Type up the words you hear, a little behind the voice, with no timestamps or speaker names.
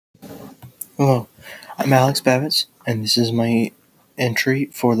Hello, I'm Alex Babbitts, and this is my entry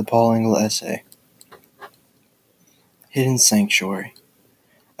for the Paul Engel essay. Hidden Sanctuary.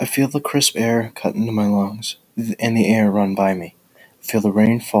 I feel the crisp air cut into my lungs, and the air run by me. I feel the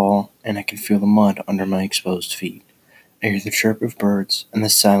rain fall, and I can feel the mud under my exposed feet. I hear the chirp of birds and the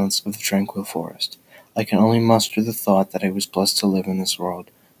silence of the tranquil forest. I can only muster the thought that I was blessed to live in this world,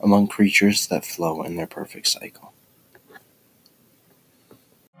 among creatures that flow in their perfect cycle.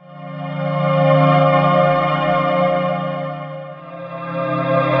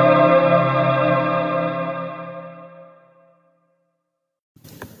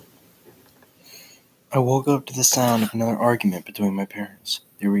 I woke up to the sound of another argument between my parents.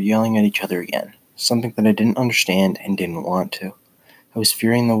 They were yelling at each other again, something that I didn't understand and didn't want to. I was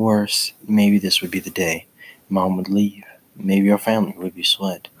fearing the worst. Maybe this would be the day. Mom would leave. Maybe our family would be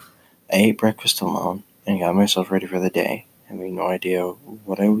split. I ate breakfast alone and got myself ready for the day, having no idea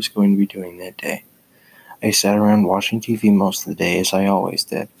what I was going to be doing that day. I sat around watching TV most of the day, as I always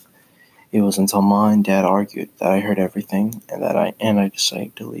did. It was until Mom and Dad argued that I heard everything and I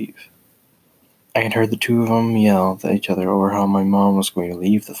decided to leave. I had heard the two of them yell at each other over how my mom was going to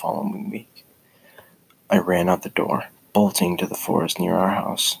leave the following week. I ran out the door, bolting to the forest near our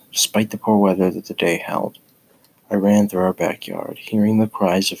house, despite the poor weather that the day held. I ran through our backyard, hearing the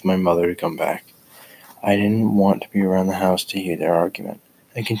cries of my mother to come back. I didn't want to be around the house to hear their argument.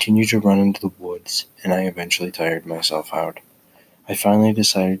 I continued to run into the woods, and I eventually tired myself out. I finally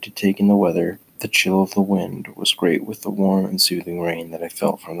decided to take in the weather. The chill of the wind was great with the warm and soothing rain that I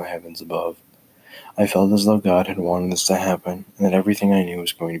felt from the heavens above. I felt as though God had wanted this to happen, and that everything I knew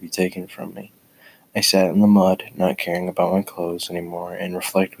was going to be taken from me. I sat in the mud, not caring about my clothes anymore, and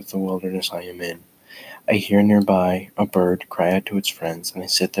reflect with the wilderness I am in. I hear nearby a bird cry out to its friends, and I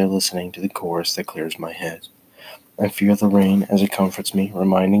sit there listening to the chorus that clears my head. I feel the rain as it comforts me,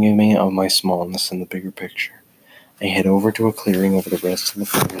 reminding me of my smallness in the bigger picture. I head over to a clearing over the rest of the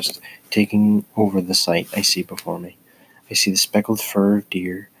forest, taking over the sight I see before me. I see the speckled fur of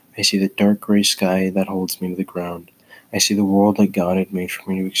deer. I see the dark gray sky that holds me to the ground. I see the world that God had made for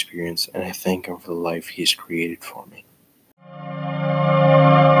me to experience, and I think of the life He has created for me.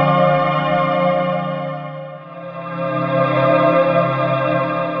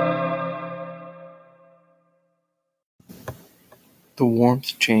 The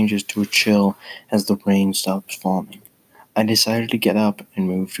warmth changes to a chill as the rain stops falling. I decided to get up and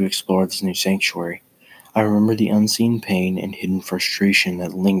move to explore this new sanctuary. I remember the unseen pain and hidden frustration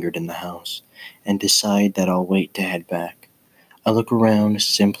that lingered in the house, and decide that I'll wait to head back. I look around,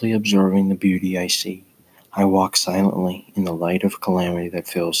 simply observing the beauty I see. I walk silently in the light of calamity that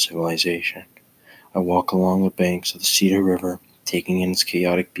fills civilization. I walk along the banks of the Cedar River, taking in its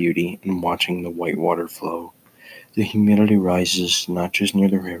chaotic beauty and watching the white water flow. The humidity rises not just near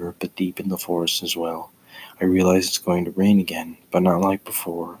the river, but deep in the forest as well. I realize it's going to rain again, but not like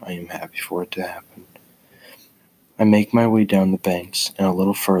before. I am happy for it to happen. I make my way down the banks, and a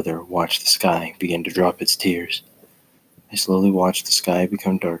little further watch the sky begin to drop its tears. I slowly watch the sky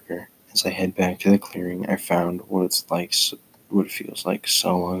become darker. As I head back to the clearing, I found what it feels like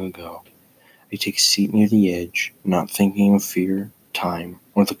so long ago. I take a seat near the edge, not thinking of fear, time,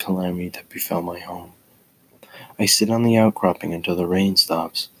 or the calamity that befell my home. I sit on the outcropping until the rain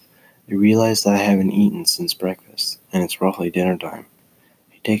stops. I realize that I haven't eaten since breakfast, and it's roughly dinner time.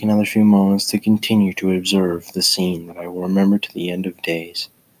 I take another few moments to continue to observe the scene that I will remember to the end of days.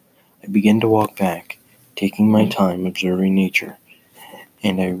 I begin to walk back, taking my time observing nature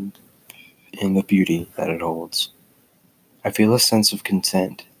and the beauty that it holds. I feel a sense of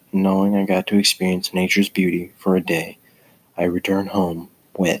content, knowing I got to experience nature's beauty for a day. I return home,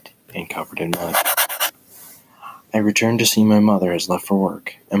 wet and covered in mud. I return to see my mother has left for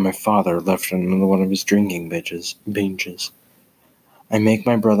work, and my father left on another one of his drinking binges. I make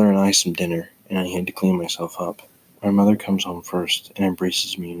my brother and I some dinner, and I had to clean myself up. My mother comes home first and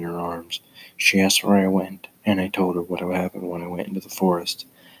embraces me in her arms. She asks where I went, and I told her what had happened when I went into the forest.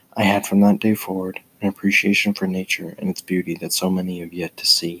 I had from that day forward an appreciation for nature and its beauty that so many have yet to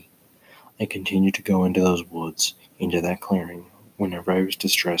see. I continued to go into those woods, into that clearing, whenever I was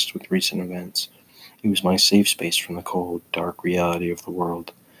distressed with recent events. It was my safe space from the cold, dark reality of the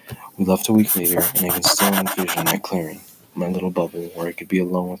world. We left a week later, and I can still envision that clearing, my little bubble where I could be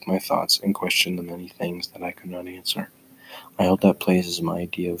alone with my thoughts and question the many things that I could not answer. I hope that place is my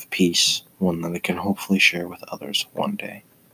idea of peace, one that I can hopefully share with others one day.